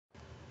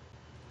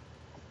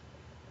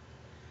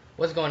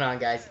What's going on,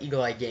 guys?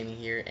 EAGLEEYE.gaming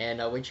here, and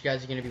what you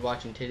guys are going to be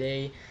watching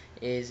today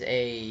is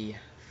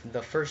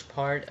the first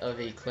part of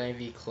a clan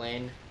v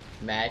clan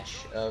match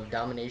of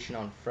Domination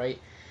on Fright.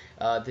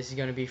 This is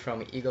going to be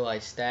from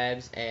EAGLEEYE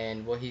Stabs,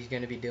 and what he's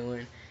going to be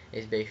doing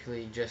is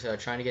basically just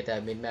trying to get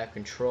that mid-map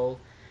control,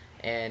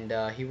 and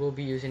he will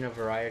be using a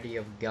variety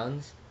of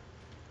guns,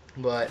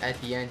 but at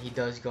the end he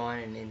does go on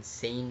an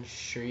insane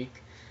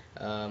streak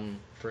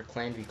for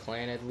clan v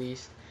clan at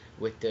least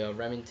with the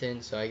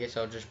Remington, so I guess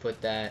I'll just put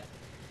that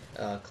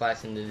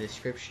class in the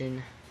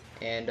description,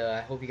 and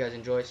I hope you guys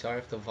enjoy. Sorry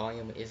if the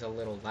volume is a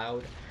little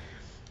loud,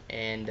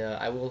 and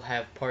I will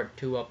have part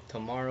 2 up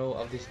tomorrow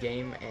of this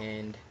game,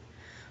 and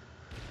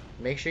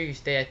make sure you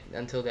stay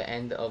until the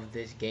end of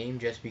this game,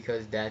 just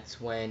because that's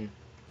when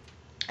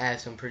I have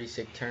some pretty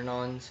sick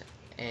turn-ons,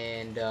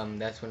 and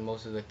that's when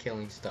most of the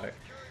killings start.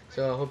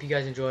 So I hope you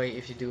guys enjoy.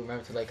 If you do,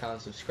 remember to like,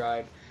 comment,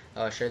 subscribe,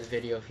 share this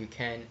video if you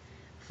can,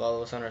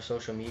 follow us on our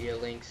social media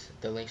links.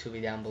 The links will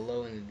be down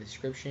below in the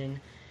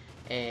description,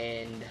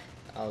 and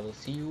I will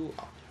see you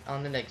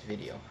on the next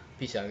video.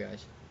 Peace out,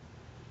 guys.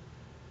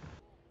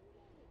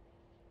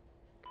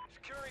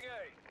 Securing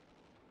A.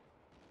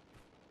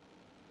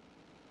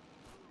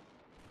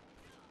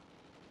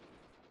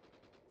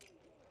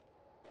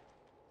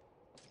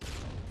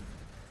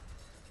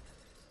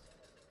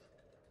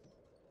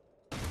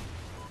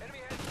 Enemy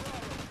has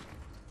Bravo.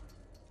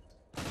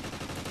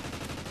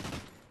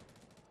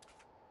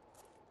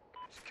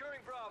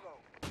 Securing Bravo.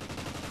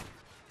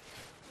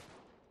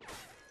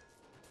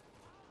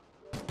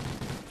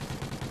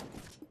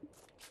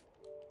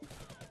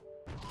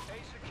 A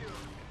secure.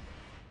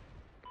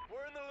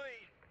 We're in the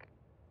lead.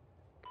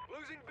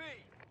 Losing B.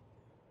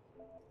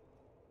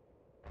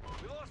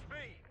 We lost B.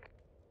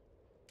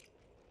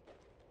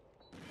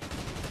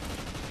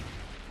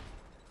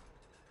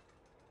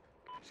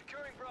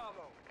 Securing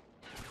Bravo.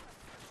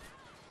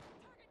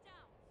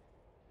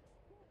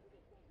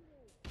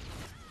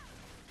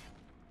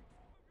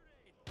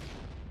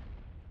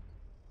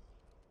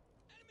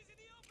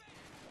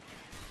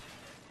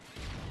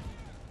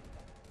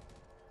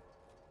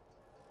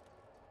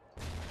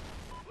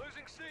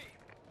 Losing C.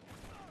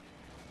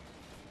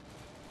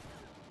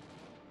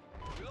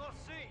 We lost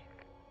C.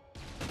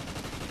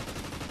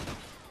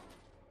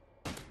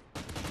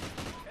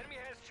 Enemy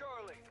has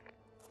Charlie.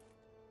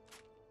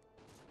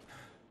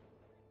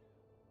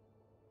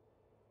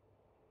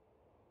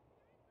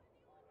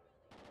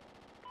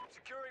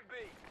 Securing B.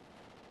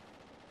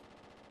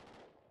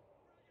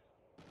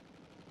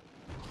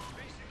 B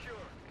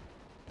secure.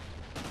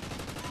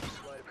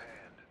 Sleight of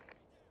hand.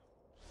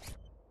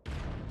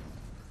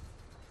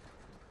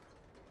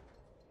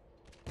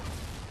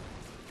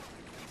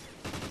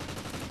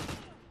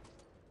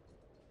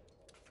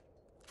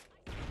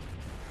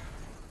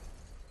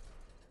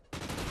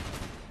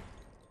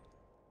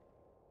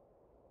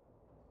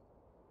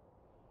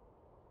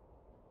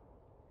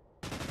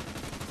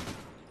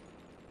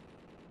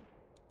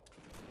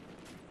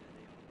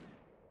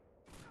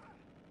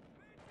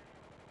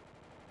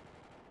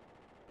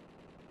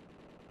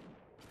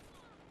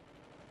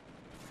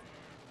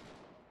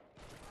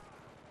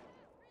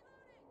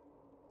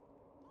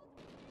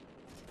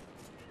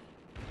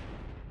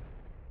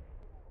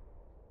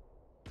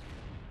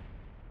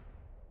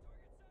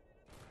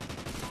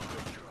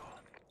 Good draw.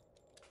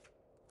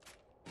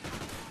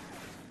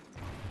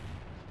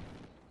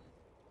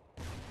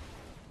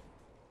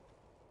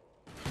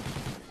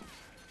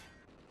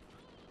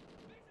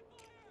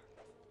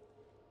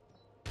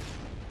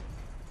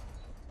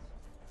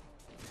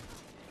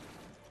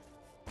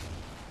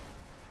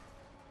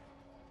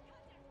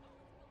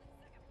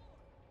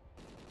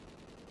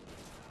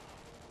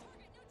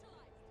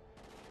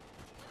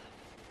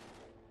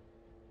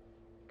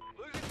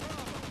 Losing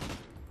Bravo.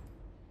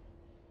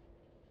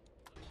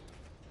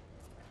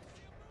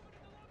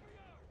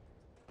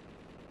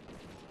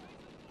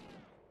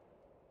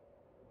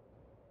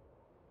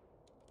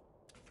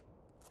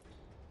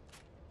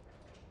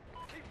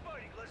 Keep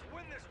fighting. Let's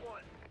win this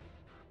one.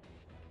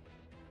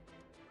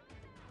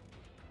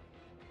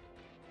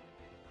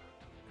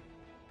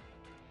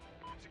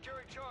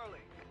 Securing Charlie.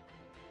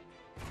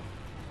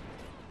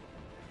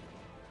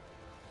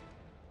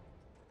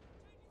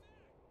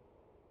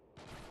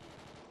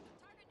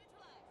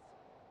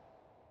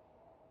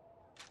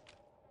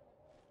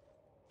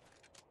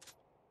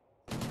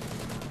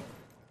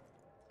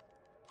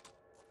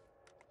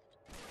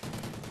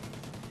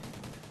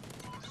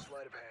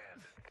 Sleight of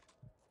hand.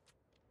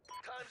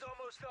 Time's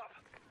almost up.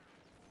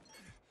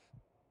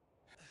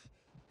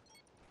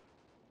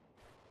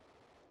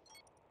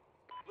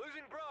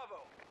 Losing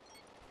Bravo.